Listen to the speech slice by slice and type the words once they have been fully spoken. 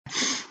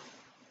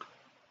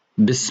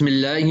بسم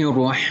الله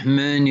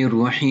الرحمن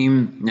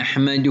الرحيم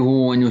نحمده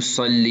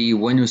ونصلي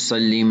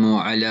ونسلم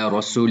على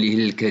رسوله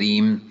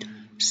الكريم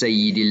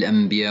سيد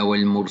الأنبياء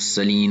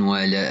والمرسلين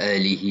وعلى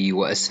آله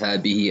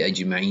وأصحابه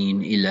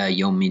أجمعين إلى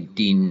يوم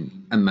الدين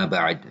أما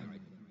بعد.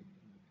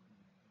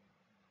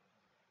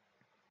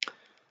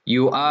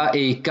 You are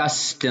a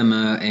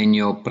customer and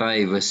your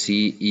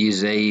privacy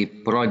is a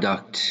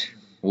product.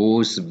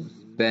 Who's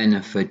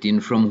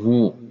benefiting from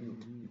who?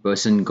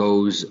 Person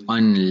goes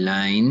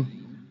online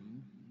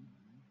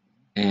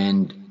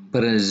and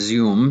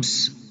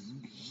presumes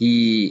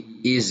he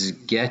is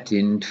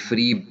getting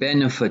free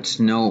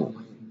benefits. No,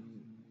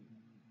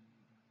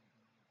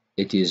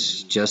 it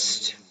is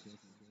just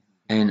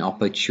an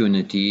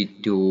opportunity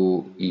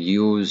to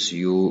use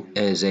you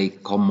as a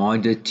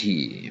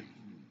commodity.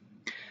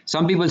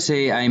 Some people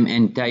say I'm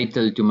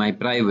entitled to my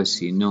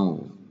privacy.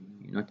 No,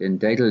 you're not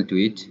entitled to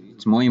it.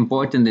 It's more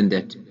important than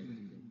that.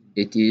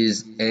 It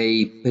is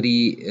a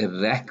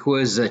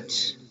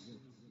prerequisite.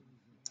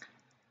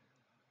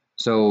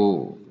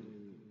 So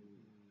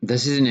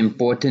this is an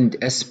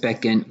important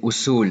aspect and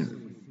usul.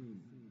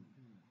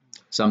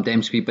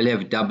 Sometimes people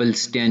have double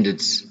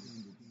standards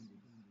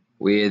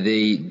where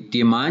they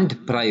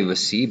demand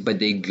privacy but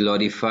they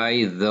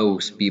glorify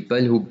those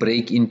people who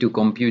break into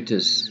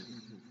computers.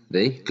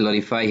 They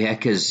glorify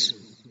hackers.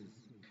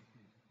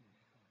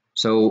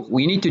 So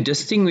we need to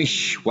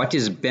distinguish what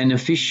is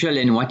beneficial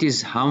and what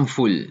is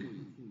harmful.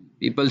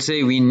 People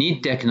say we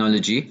need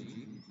technology,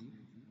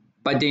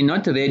 but they're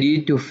not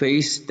ready to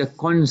face the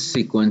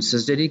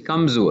consequences that it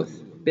comes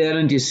with.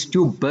 Parent is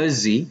too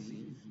busy,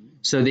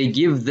 so they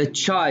give the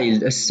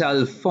child a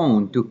cell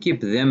phone to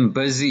keep them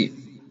busy.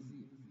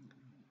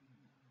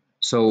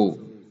 So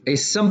a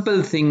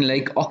simple thing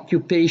like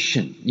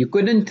occupation, you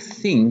couldn't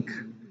think,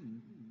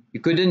 you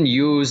couldn't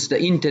use the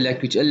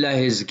intellect which Allah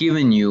has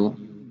given you.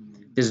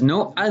 There's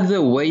no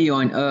other way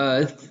on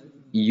earth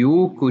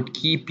you could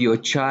keep your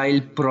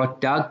child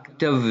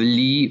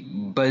productively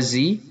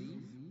busy,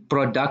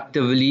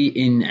 productively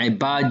in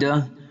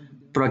ibadah,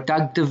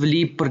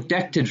 productively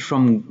protected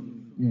from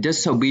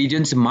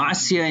disobedience,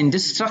 ma'asiyah and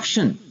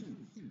destruction.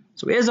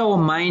 So where's our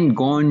mind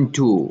gone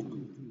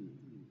to?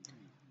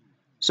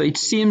 So it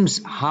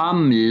seems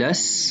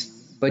harmless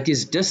but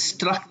is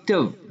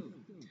destructive.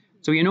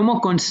 So we're no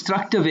more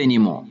constructive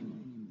anymore.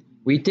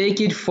 We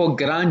take it for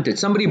granted.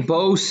 Somebody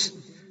boasts,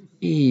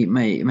 hey,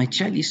 my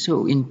child is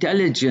so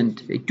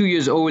intelligent. They're 2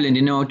 years old and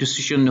they know how to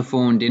switch on the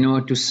phone, they know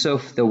how to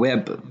surf the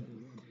web.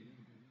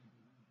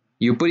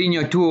 You put in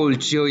your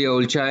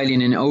 2-year-old child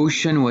in an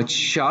ocean with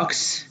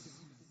sharks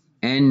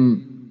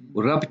and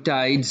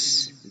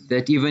riptides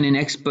that even an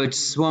expert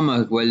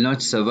swimmer will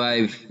not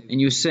survive,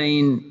 and you're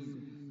saying,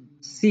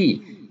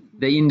 see,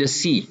 they're in the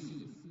sea.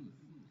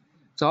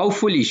 So how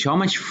foolish, how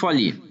much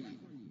folly.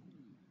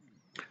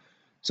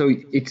 So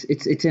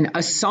it's an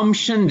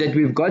assumption that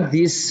we've got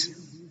these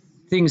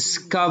things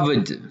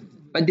covered,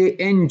 but they're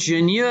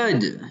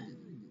engineered.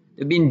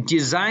 They've been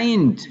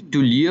designed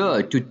to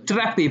lure, to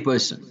trap a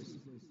person.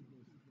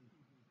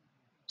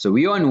 So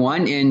we're on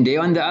one end,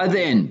 they're on the other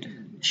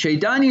end.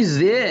 Shaitan is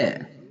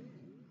there.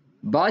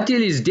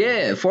 Batil is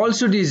there.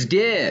 Falsehood is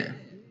there.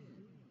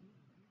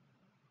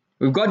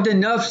 We've got the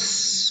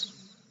nafs.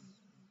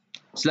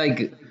 It's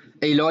like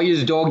a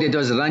lawyer's dog that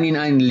was running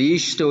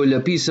unleashed stole a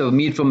piece of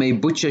meat from a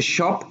butcher's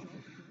shop.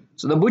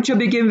 So the butcher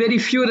became very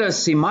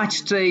furious. He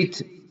marched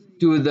straight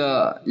to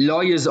the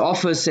lawyer's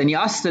office and he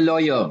asked the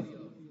lawyer,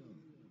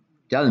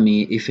 tell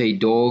me, if a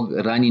dog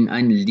running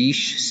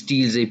unleashed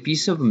steals a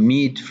piece of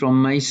meat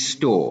from my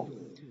store,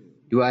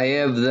 do I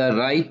have the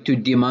right to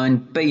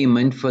demand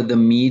payment for the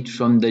meat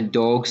from the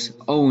dog's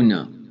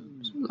owner?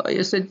 So the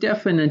lawyer said,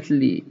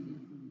 definitely.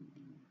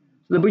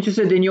 So the butcher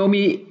said, then you owe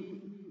me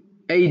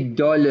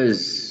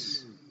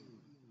 $8.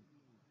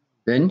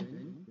 Then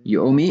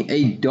you owe me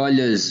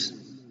 $8.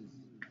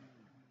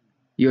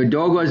 Your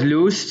dog was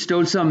loose,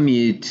 stole some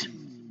meat.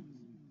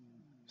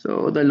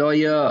 So the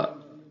lawyer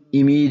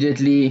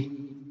immediately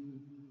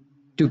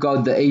took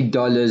out the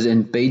 $8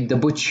 and paid the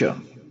butcher.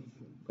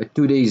 But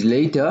 2 days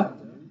later,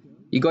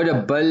 he got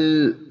a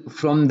bill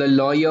from the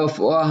lawyer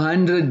for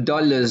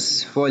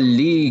 $100 for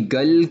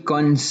legal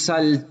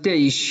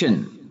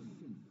consultation.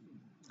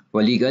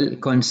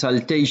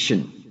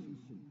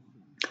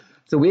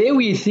 So where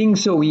we think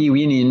so we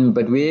winning,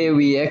 but where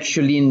we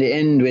actually in the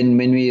end when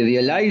we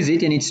realize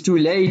it and it's too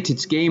late,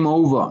 it's game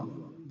over.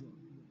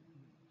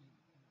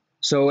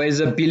 So as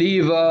a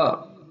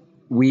believer,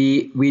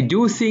 we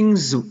do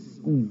things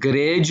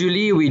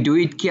gradually, we do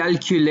it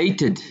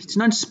calculated. It's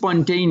not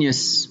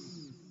spontaneous.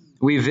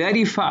 We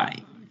verify.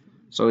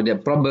 So the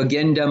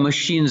propaganda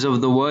machines of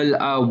the world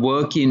are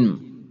working.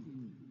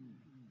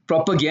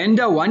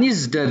 Propaganda, one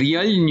is the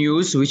real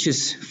news, which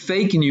is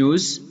fake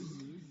news,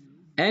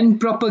 and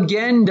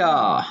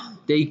propaganda.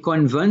 They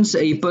convince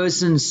a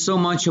person so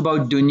much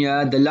about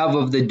dunya, the love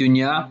of the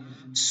dunya,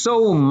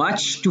 so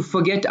much to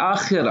forget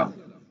akhirah,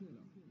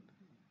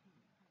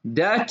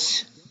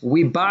 that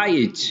we buy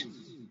it.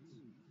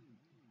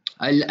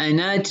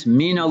 Al-anat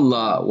min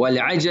Allah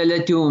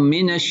wal-ajalatu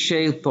min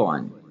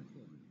ash-shaytan.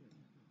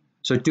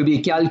 So to be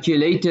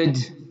calculated,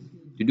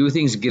 to do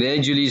things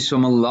gradually is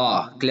from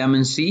Allah.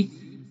 Clemency,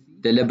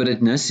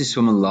 deliberateness is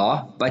from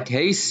Allah. But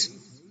haste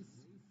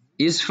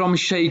is from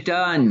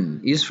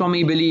shaitan, is from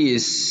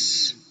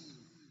Iblis.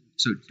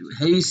 So to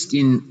haste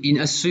in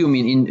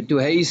assuming, to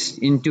haste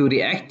into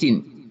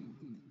reacting.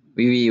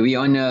 We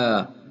on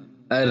a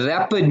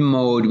rapid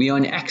mode, we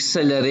on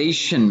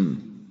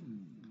acceleration.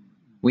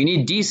 We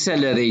need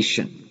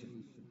deceleration.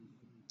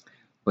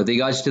 With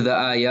regards to the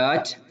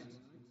ayat,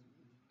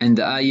 and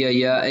the ayah,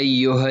 Ya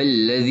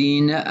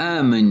ayyuhalladhina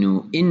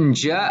amanu, in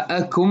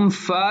ja'akum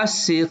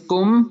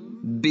fasiqum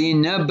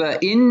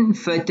binaba'in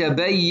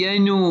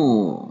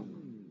fatabayyanu.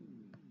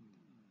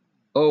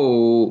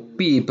 O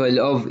people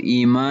of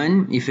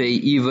Iman, if a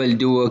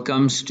evildoer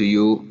comes to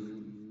you,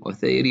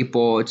 with a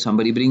report,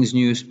 somebody brings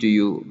news to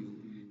you,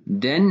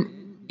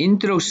 then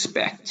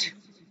introspect,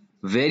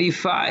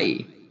 verify,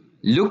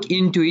 look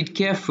into it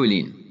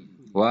carefully.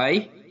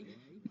 Why?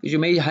 Because you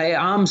may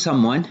harm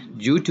someone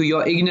due to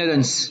your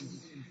ignorance,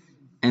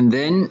 and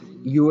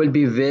then you will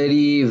be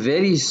very,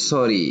 very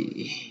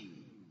sorry.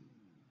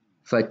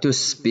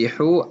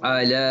 فَتُصْبِحُوا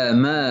عَلَى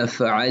مَا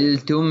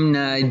فَعَلْتُمْ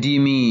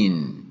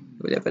نَادِمِينَ.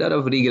 You will have a lot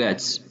of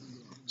regrets.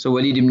 So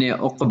Walid ibn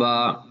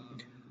Uqba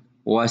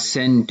was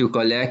sent to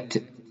collect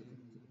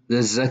the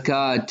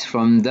zakat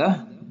from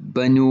the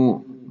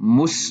Banu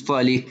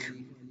Mustalik.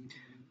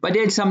 But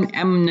they had some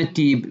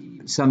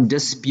enmity, some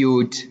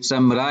dispute,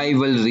 some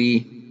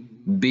rivalry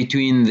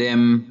between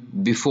them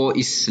before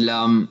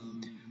Islam.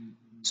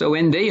 So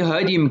when they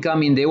heard him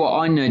come in, they were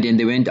honored and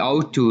they went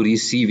out to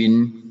receive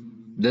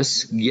him,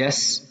 this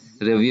guest,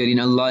 revering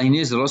Allah and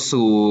His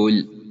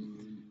Rasul.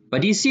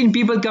 But he's seen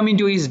people come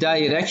into his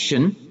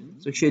direction,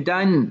 so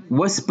Shaitan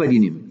whispered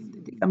in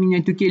him, they come in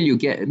here to kill you,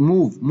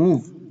 move,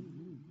 move.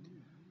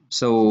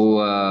 So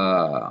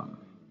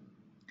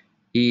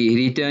he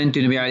returned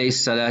to Nabi alayhi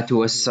salatu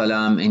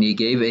wassalam and he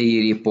gave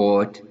a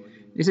report.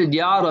 He said,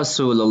 Ya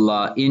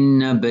Rasulullah,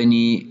 inna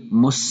bani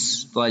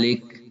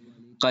Mustalik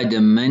qad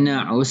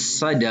mana'u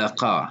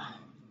sadaqa,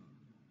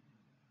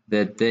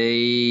 that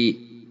they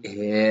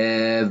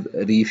have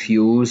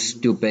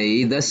refused to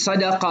pay the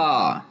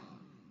sadaqah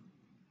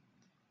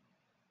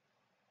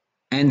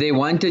and they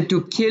wanted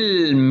to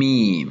kill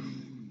me.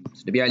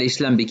 So Nabi alayhi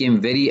salam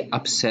became very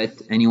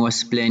upset and he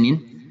was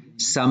planning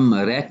some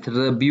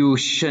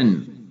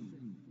retribution.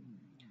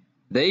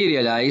 They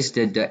realized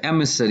that the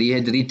emissary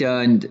had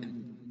returned,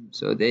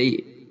 so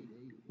they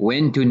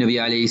went to Nabi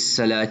alayhi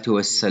salatu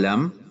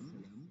wassalam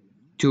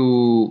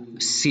to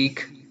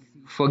seek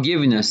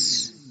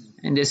forgiveness.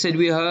 And they said,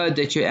 we heard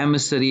that your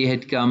emissary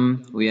had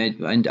come, we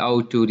went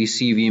out to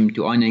receive him,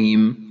 to honor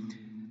him.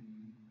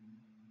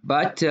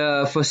 But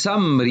for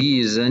some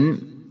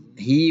reason,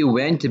 he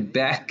went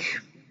back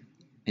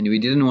and we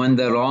didn't want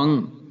the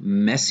wrong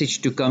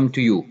message to come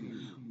to you.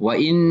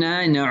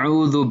 وَإِنَّا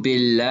نَعُوذُ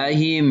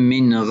بِاللَّهِ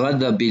مِنْ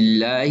غَضَبِ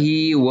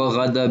اللَّهِ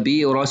وَغَضَبِ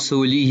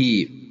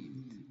رَسُولِهِ.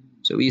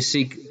 So we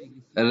seek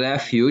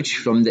refuge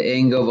from the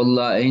anger of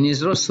Allah and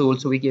His Rasul.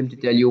 So we came to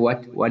tell you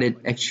what had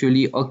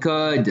actually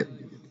occurred.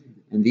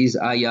 And these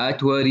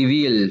ayat were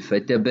revealed.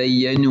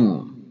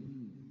 فَتَبَيَّنُوا.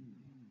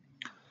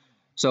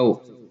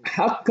 So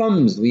how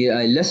comes we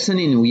are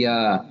listening, we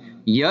are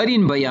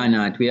hearing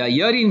bayanat, we are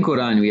hearing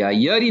Quran, we are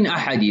hearing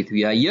ahadith,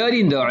 we are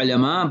hearing the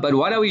ulama, but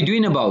what are we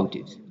doing about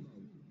it?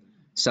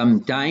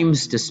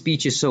 Sometimes the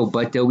speech is so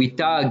bitter, we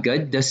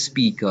target the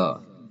speaker.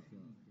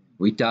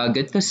 We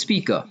target the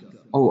speaker.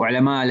 Oh,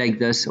 ulama are like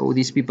this, oh,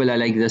 these people are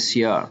like this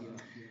here.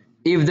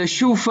 If the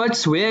shoe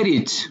fits, wear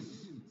it.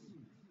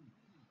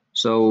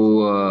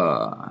 So,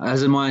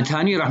 as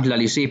al-Mu'atani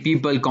rahmatullahi say,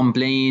 people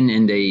complain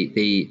and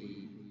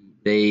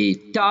they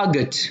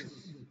target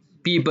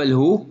people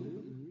who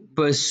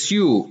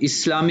pursue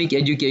Islamic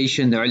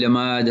education, the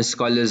ulama, the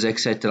scholars,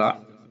 etc.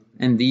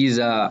 And these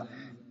are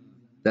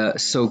the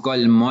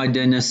so-called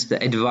modernists,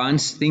 the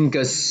advanced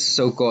thinkers,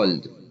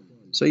 so-called.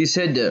 So he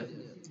said,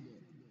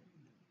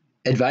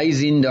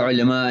 advising the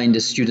ulama and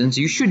the students,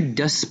 you should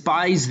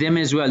despise them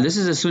as well. This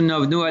is the sunnah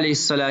of Nuh alayhi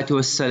salatu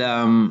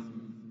wassalam.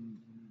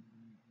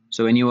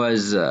 So when he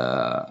was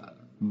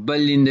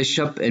building the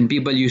ship and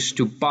people used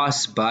to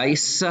pass by,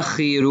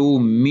 sakhiru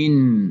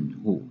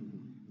minhu,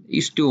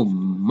 used to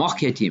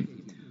mock at him.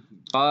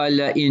 قال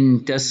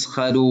إن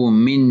تسخروا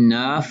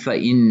منا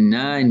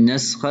فإنا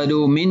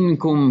نسخر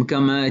منكم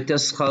كما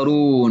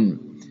تسخرون.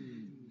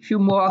 If you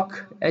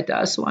mock at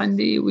us, one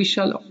day we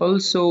shall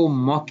also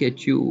mock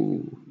at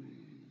you.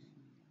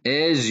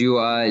 As you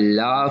are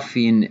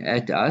laughing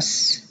at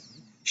us,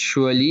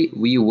 surely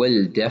we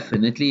will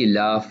definitely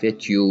laugh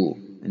at you.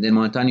 And then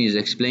Montani is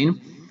explained,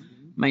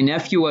 my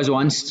nephew was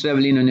once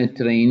traveling on a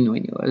train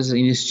when he was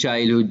in his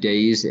childhood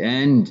days,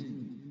 and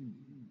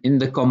in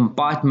the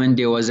compartment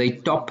there was a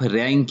top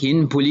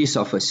ranking police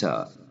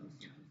officer.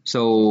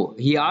 So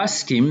he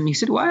asked him, he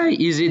said, why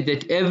is it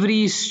that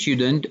every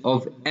student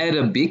of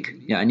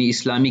Arabic, yani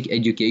Islamic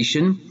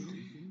education,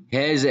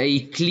 has a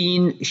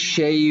clean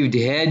shaved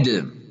head?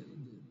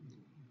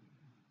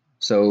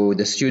 So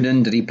the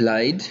student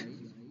replied,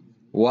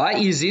 Why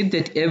is it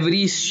that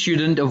every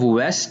student of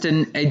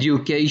Western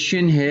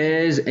education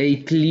has a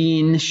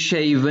clean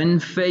shaven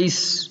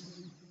face?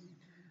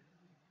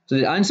 So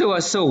the answer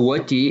was so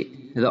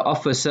witty, the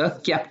officer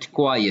kept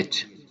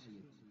quiet.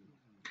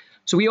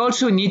 So we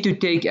also need to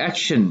take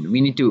action.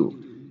 We need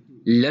to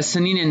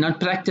listening and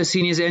not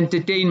practicing is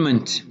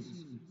entertainment.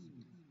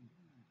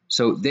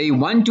 So they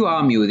want to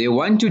harm you, they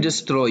want to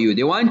destroy you,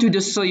 they want to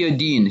destroy your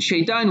deen.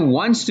 Shaitan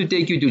wants to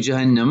take you to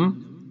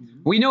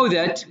Jahannam. We know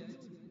that.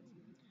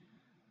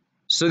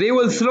 So they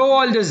will throw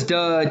all this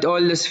dirt,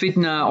 all this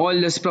fitna, all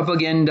this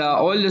propaganda,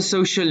 all the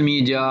social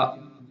media.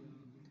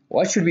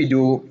 What should we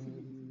do?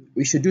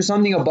 We should do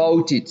something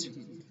about it.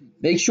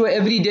 Make sure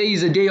every day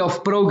is a day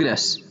of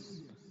progress.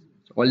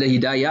 All the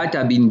hidayat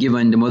have been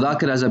given, the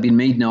mudhakaras have been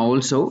made now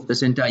also,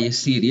 this entire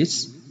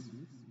series.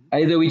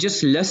 Either we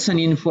just listen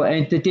in for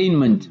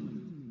entertainment.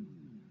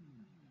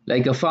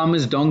 Like a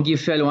farmer's donkey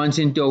fell once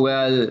into a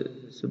well,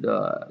 so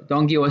the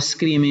donkey was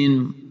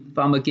screaming,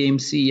 farmer came,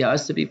 see,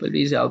 asked the people,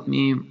 please help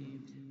me.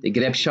 They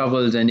grabbed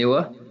shovels and they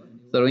were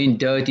throwing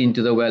dirt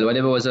into the well,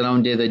 whatever was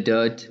around there, the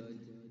dirt,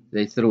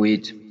 they threw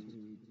it.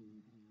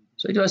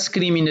 So it was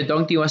screaming, the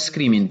donkey was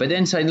screaming, but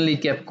then suddenly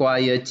it kept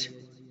quiet,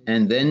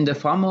 and then the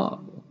farmer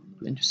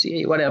went to see,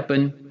 hey, what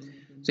happened?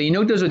 So he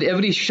noticed with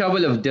every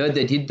shovel of dirt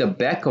that hit the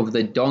back of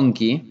the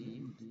donkey,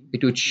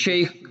 it would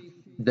shake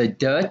the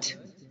dirt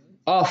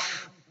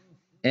off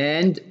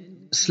and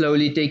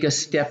slowly take a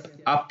step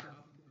up,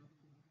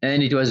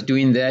 and it was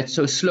doing that.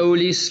 So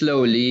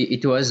slowly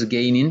it was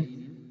gaining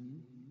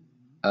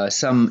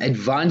some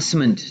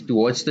advancement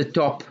towards the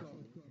top,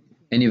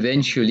 and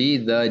eventually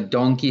the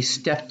donkey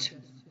stepped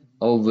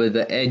over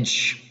the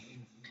edge.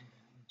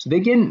 So they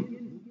can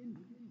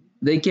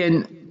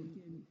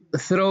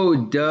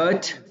throw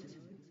dirt,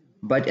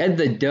 but at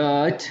the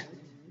dirt,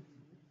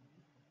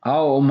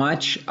 how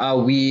much are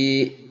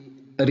we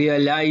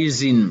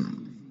realizing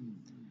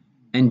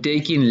and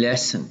taking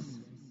lesson?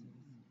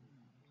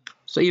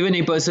 So even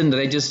a person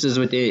registers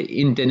with an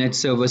internet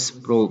service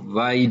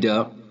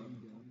provider,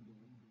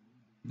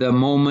 the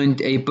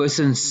moment a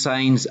person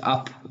signs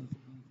up,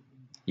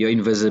 your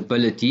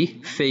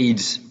invisibility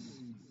fades.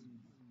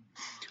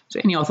 So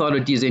any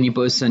authorities, any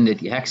person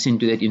that hacks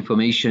into that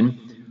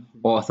information,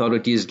 or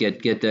authorities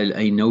get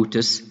a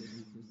notice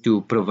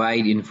to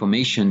provide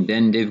information,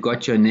 then they've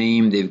got your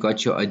name, they've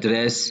got your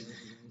address,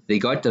 they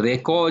got the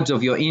records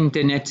of your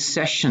internet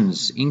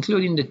sessions,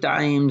 including the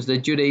times, the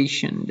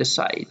duration, the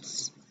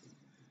sites,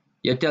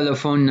 your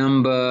telephone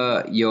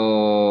number,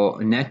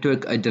 your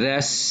network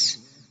address,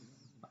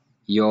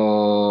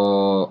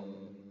 your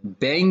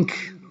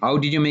bank, how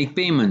did you make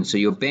payments, so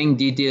your bank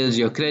details,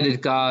 your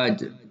credit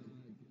card,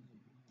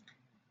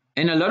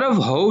 and a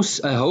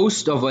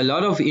host of a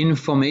lot of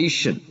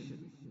information.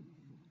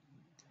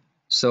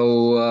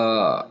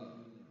 So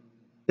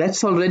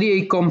that's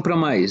already a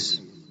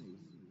compromise.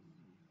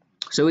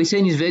 So we're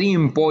saying it's very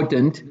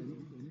important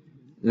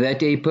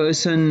that a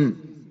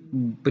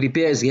person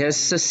prepares, he has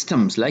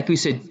systems, like we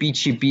said,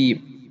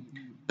 PGP,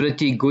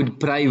 pretty good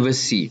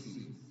privacy.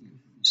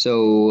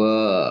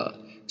 So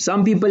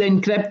some people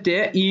encrypt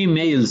their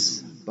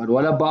emails, but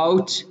what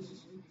about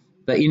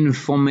the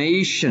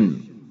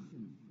information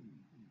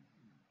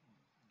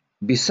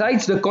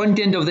besides the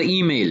content of the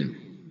email?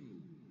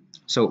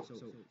 So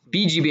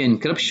PGP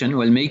encryption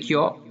will make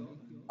your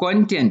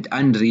content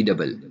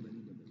unreadable,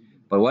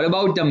 but what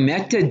about the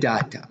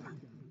metadata?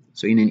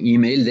 So in an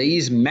email there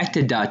is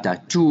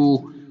metadata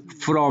to,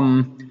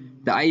 from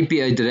the IP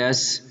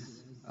address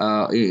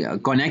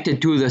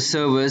connected to the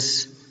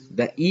service,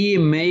 the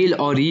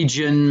email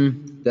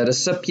origin, the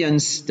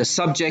recipients, the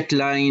subject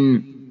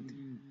line.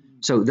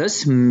 So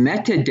this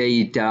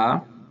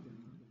metadata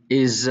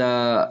is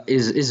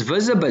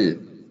visible,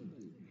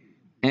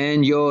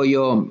 and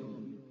your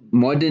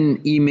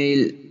modern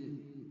email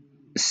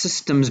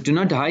systems do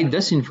not hide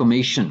this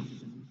information.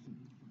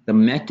 The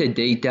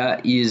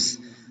metadata is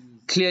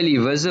clearly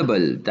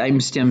visible,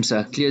 timestamps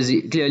are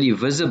clearly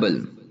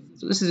visible.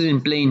 So this is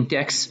in plain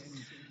text,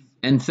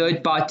 and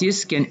third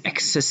parties can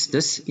access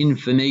this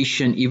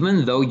information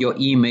even though your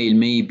email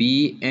may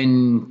be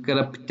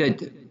encrypted.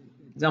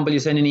 For example, you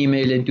send an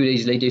email and 2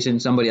 days later you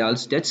send somebody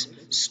else, that's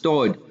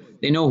stored.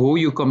 They know who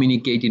you're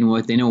communicating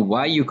with, they know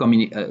why you're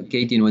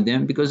communicating with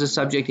them, because the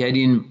subject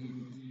heading,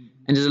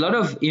 and there's a lot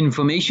of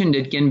information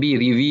that can be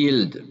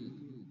revealed.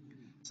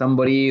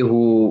 Somebody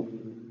who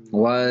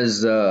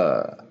was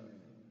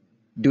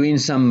doing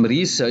some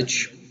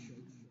research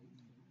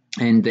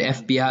and the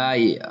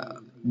FBI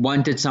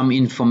wanted some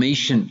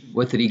information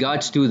with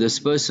regards to this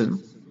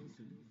person,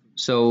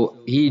 so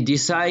he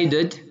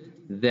decided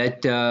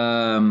that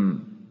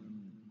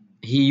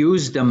he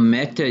used the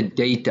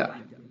metadata.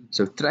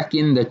 So track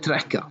in the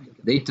tracker,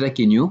 they track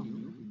in you,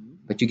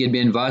 but you can be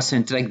advanced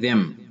and track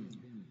them.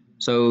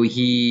 So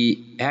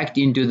he hacked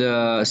into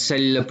the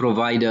cellular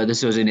provider,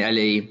 this was in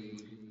LA,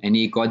 and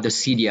he got the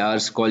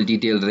CDRs, called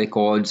detailed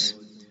records.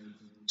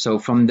 So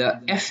from the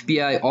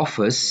FBI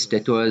office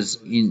that was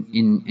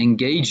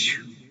engaged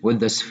with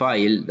this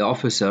file, the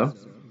officer,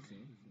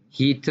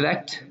 he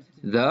tracked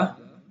the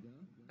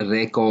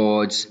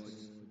records.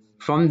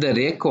 From the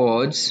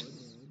records,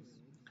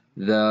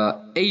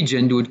 the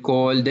agent would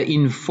call the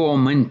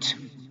informant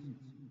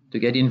to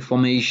get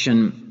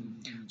information.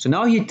 So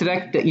now he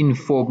tracked the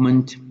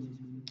informant,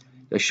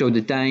 to show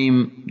the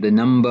time, the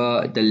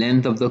number, the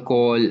length of the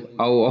call,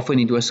 how often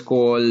it was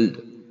called.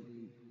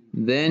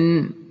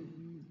 Then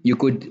you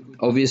could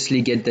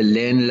obviously get the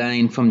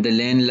landline. From the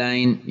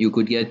landline you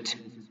could get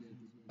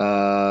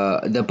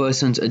the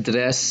person's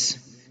address,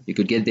 you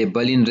could get their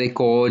billing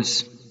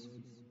records,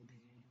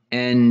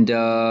 and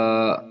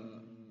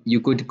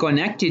you could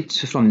connect it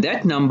from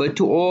that number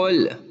to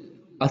all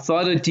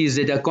authorities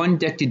that have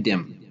contacted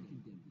them.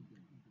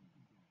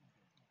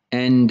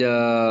 And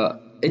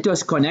it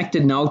was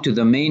connected now to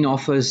the main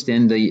office,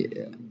 then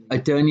the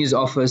attorney's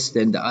office,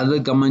 then the other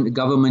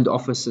government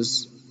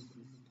offices.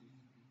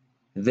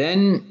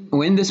 Then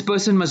when this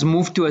person was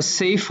moved to a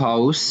safe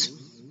house,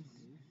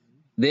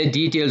 their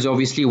details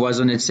obviously was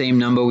on that same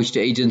number which the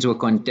agents were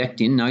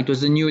contacting. Now it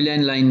was a new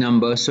landline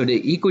number, so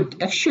that he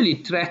could actually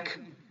track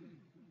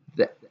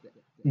the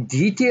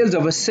details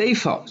of a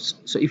safe house.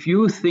 So if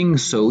you think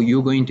so,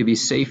 you're going to be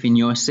safe in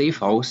your safe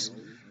house,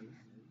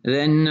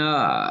 then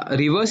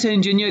reverse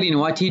engineering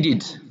what he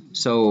did.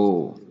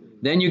 So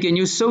then you can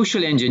use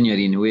social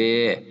engineering,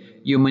 where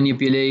you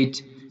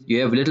manipulate,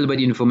 you have little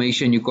bit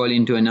information, you call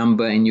into a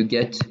number and you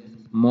get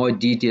more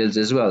details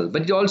as well.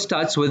 But it all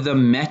starts with the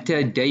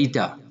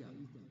metadata.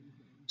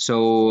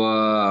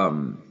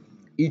 So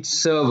each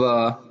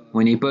server,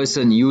 when a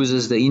person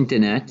uses the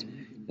internet,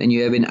 then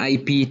you have an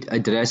IP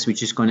address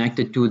which is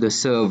connected to the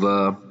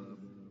server.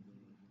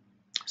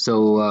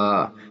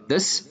 So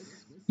this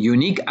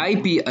unique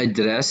IP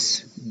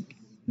address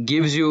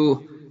gives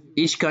you,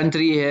 each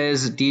country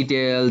has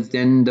details,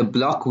 then the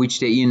block which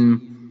they're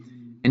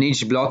in, and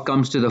each block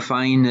comes to the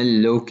final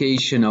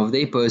location of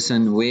the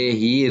person where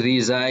he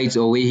resides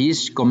or where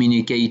he's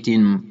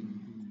communicating.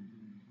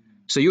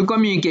 So you're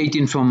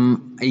communicating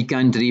from a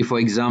country, for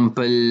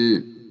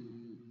example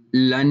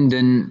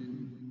London,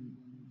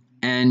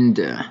 and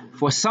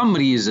for some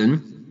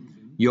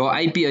reason your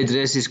IP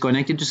address is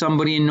connected to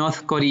somebody in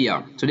North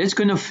Korea. So that's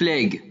going to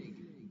flag.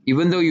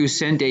 Even though you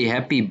sent a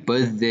happy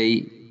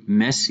birthday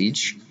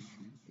message,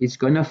 it's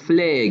going to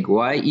flag.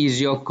 Why is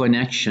your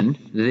connection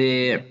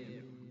there?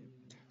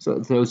 So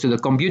the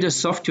computer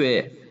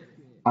software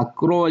are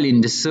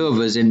crawling the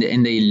servers and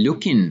they're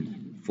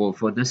looking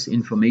for this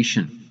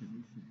information.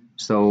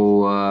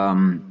 So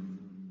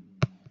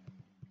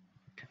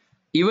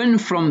even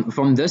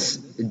from this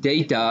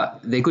data,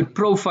 they could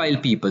profile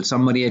people.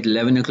 Somebody at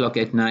 11 o'clock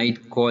at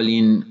night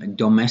calling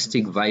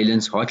domestic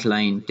violence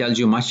hotline, tells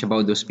you much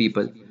about those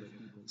people.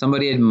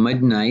 Somebody at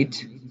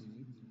midnight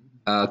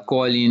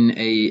calling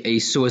a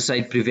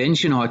suicide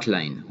prevention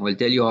hotline will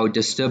tell you how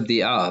disturbed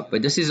they are.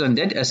 But this is on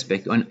that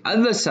aspect. On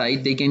other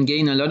side, they can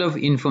gain a lot of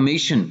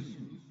information.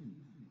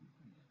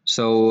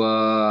 So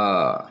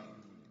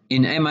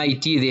in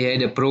MIT they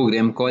had a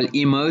program called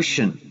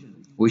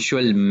Immersion, which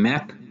will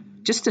map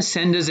just the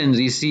senders and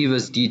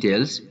receivers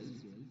details.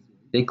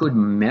 They could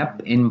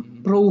map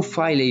and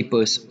profile a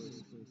person.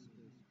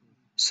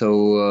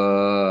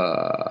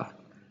 So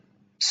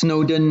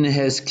Snowden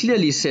has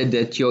clearly said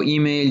that your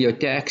email, your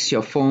text,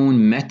 your phone,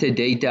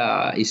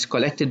 metadata is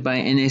collected by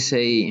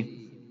NSA.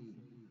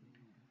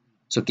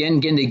 So can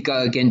they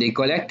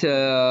collect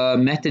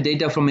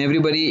metadata from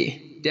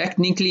everybody?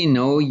 Technically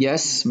no,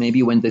 yes,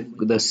 maybe when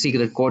the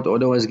secret court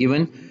order was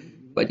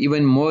given, but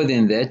even more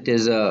than that,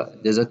 there's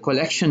a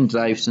collection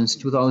drive since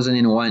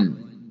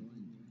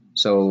 2001.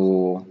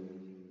 So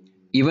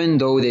even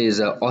though there is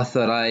an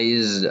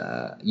authorized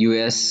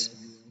US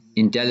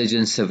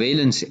Intelligence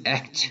Surveillance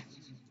Act,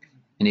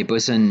 and a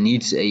person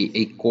needs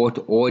a court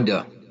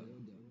order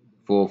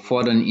for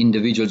foreign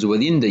individuals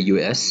within the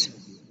US,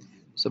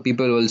 so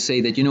people will say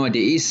that, you know what,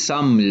 there is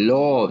some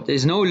law.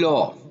 There's no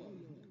law.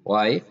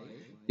 Why?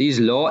 These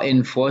law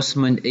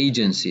enforcement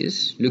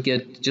agencies, look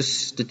at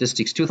just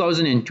statistics,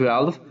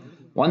 2012,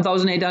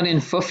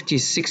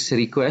 1,856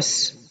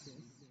 requests,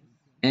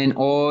 and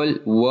all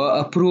were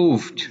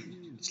approved.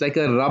 It's like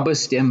a rubber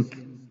stamp.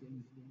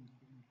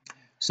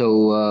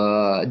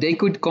 So they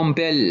could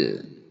compel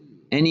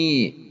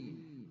any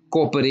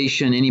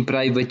corporation, any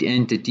private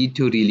entity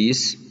to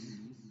release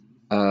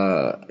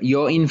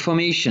your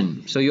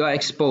information. So you are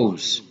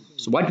exposed.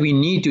 So what we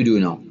need to do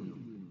now,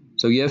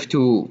 so you have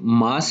to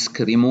mask,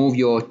 remove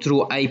your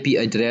true IP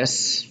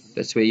address.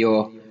 That's where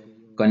your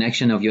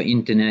connection of your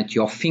internet,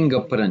 your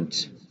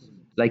fingerprint,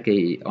 like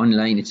a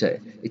online,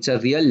 it's a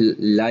real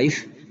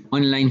life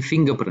online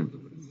fingerprint.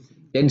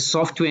 Then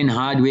software and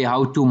hardware,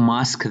 how to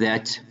mask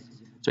that. So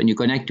when you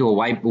connect to a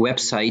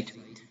website,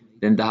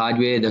 then the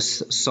hardware, the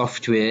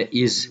software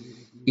is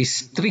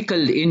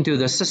trickled into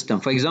the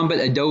system. For example,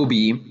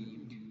 Adobe,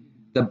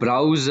 the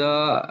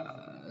browser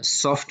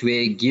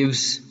software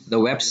gives the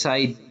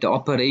website the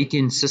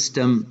operating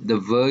system, the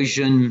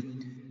version,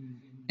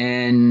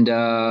 and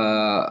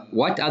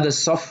what other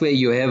software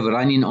you have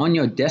running on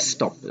your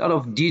desktop. A lot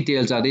of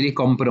details are really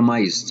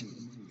compromised.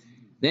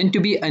 Then to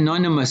be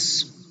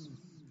anonymous.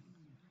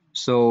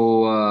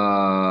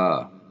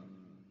 So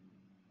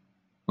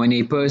when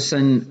a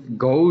person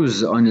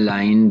goes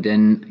online,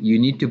 then you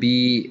need to be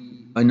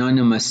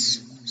anonymous.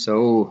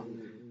 So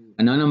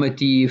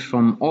anonymity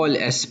from all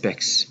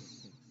aspects.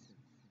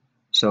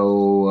 So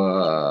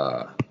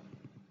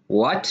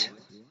what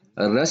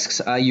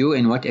risks are you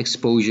and what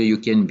exposure you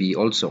can be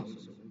also.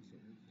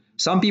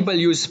 Some people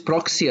use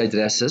proxy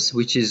addresses,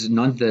 which is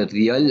not the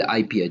real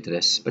IP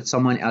address but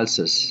someone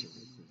else's.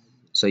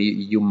 So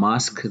you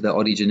mask the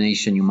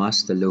origination, you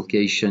mask the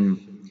location,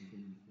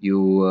 you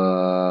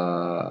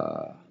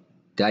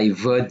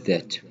divert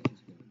that.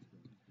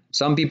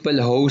 Some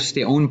people host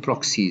their own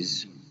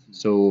proxies.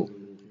 So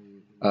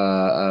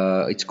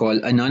it's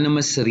called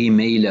anonymous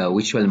remailer,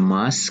 which will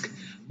mask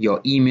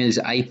your email's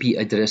IP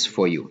address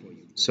for you.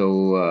 So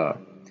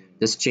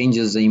this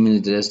changes the email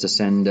address, the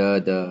sender,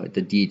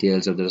 the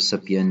details of the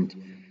recipient,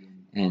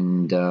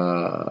 and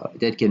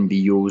that can be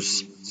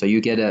used. So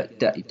you get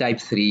a type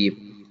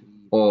 3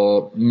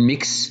 or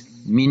mix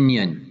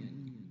minion,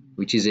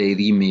 which is a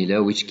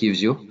remailer, which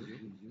gives you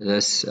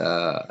this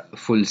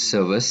full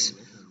service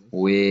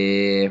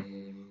where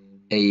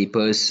a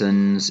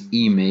person's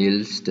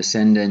emails, the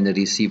sender and the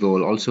receiver,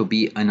 will also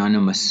be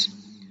anonymous.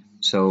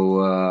 So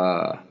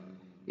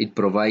it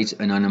provides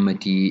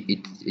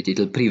anonymity.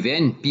 It'll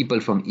prevent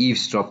people from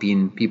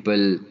eavesdropping,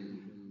 people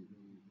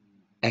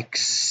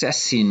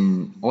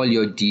accessing all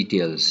your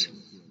details.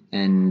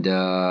 And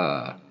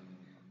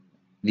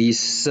these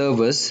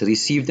servers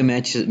receive the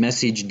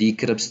message,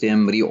 decrypts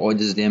them,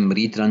 reorders them,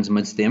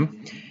 retransmits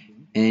them,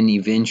 and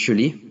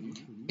eventually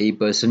a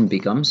person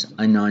becomes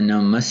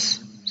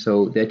anonymous.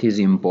 So that is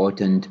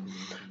important.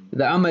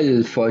 The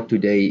amal for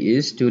today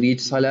is to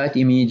read salat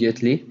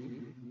immediately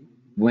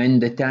when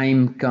the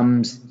time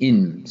comes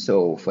in.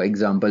 So for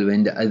example,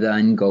 when the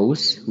adhan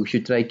goes, we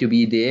should try to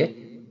be there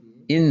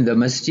in the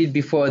masjid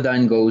before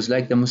adhan goes,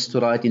 like the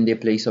musturat in their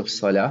place of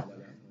salah.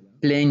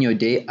 Plan your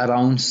day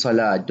around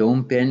salat.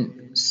 Don't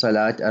plan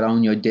salat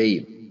around your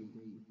day.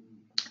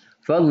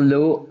 فضل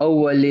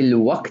أول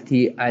الوقت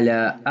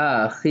على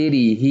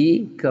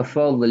آخره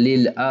كفضل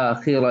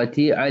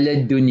الآخرة على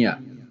الدنيا.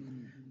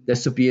 The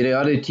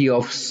superiority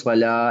of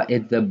salah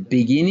at the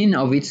beginning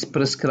of its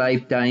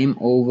prescribed time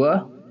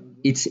over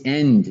its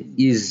end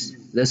is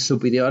the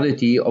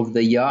superiority of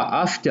the year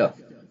after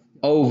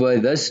over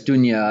this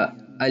dunya.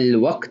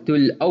 الوقت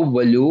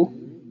الأول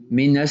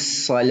من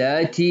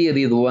الصلاة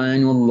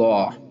رضوان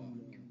الله.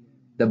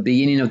 The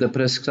beginning of the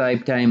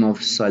prescribed time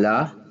of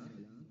salah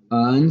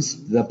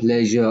earns the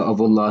pleasure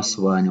of Allah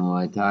subhanahu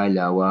wa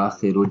ta'ala.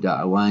 وآخر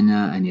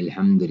دعوانا أن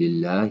الحمد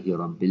لله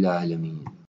رب العالمين.